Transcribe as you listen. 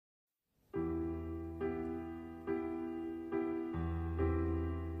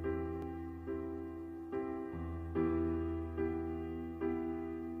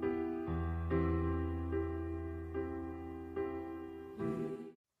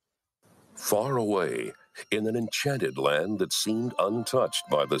Far away, in an enchanted land that seemed untouched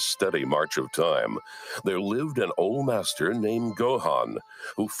by the steady march of time, there lived an old master named Gohan,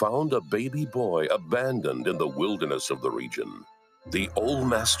 who found a baby boy abandoned in the wilderness of the region. The old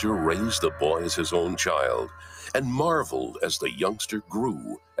master raised the boy as his own child, and marveled as the youngster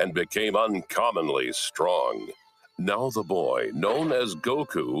grew and became uncommonly strong. Now the boy, known as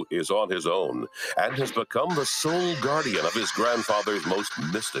Goku, is on his own, and has become the sole guardian of his grandfather's most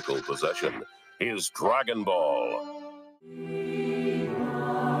mystical possession, his Dragon Ball.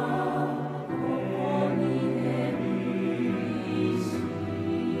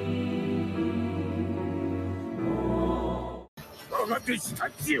 我が弟子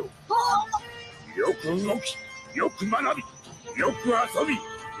たちよ。よく動き、よく学び、よく遊び、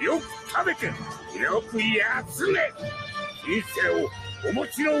よく食べて、よく休め。人生をお持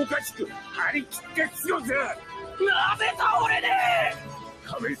ちのおかしく張り切って過ごせ。なぜか俺ね。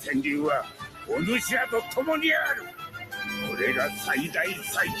亀仙流はお主らと共にある。俺が最大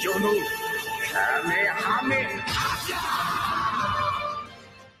最強のカメハメハ。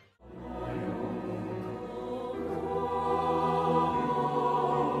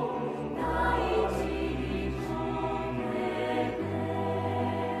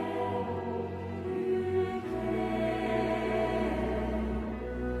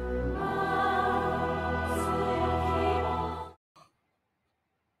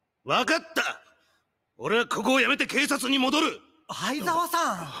 分かった。俺はここを辞めて警察に戻る。相沢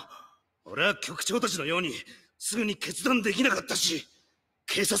さん。俺は局長たちのようにすぐに決断できなかったし、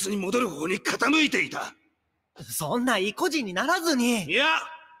警察に戻る方に傾いていた。そんな意固地にならずに。いや、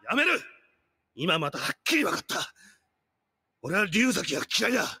やめる。今またはっきり分かった。俺は龍崎が嫌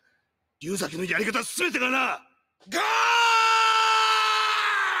いだ。龍崎のやり方全てがな。ガー！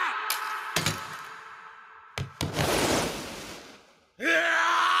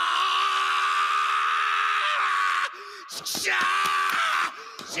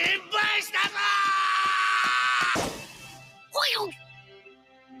 心配したぞー！ほいよ！よ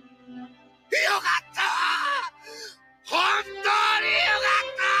かったー！本当によかっ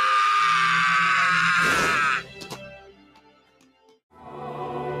た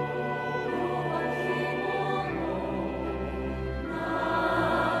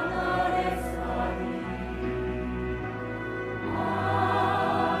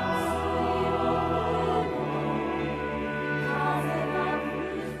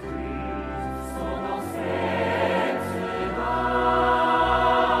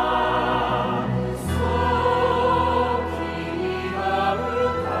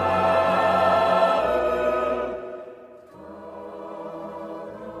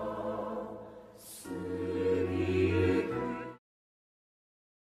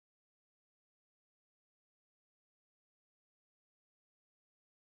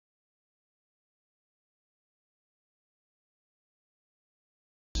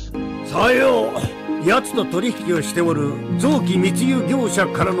さよう、奴と取引をしておる臓器密輸業者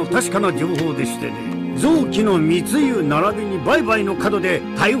からの確かな情報でしてね、臓器の密輸並びに売買の角で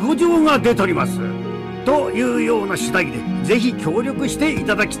逮捕状が出ておりますというような次第で、ぜひ協力してい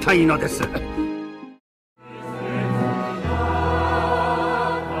ただきたいのです。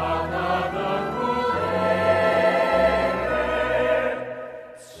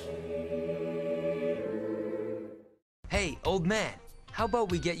 Hey, old man. How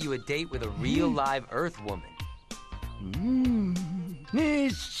about we get you a date with a real live Earth woman?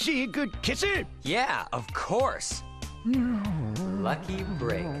 Is she a good kisser? Yeah, of course. Lucky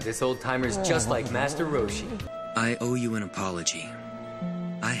break. This old-timer's just like Master Roshi. I owe you an apology.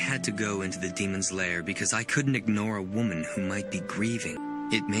 I had to go into the demon's lair because I couldn't ignore a woman who might be grieving.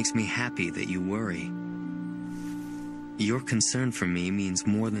 It makes me happy that you worry. Your concern for me means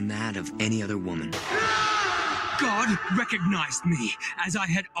more than that of any other woman. God recognized me, as I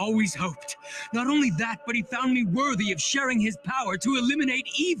had always hoped. Not only that, but he found me worthy of sharing his power to eliminate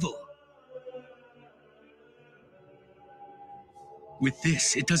evil. With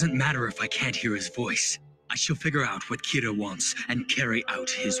this, it doesn't matter if I can't hear his voice. I shall figure out what Kira wants and carry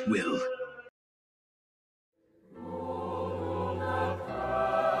out his will.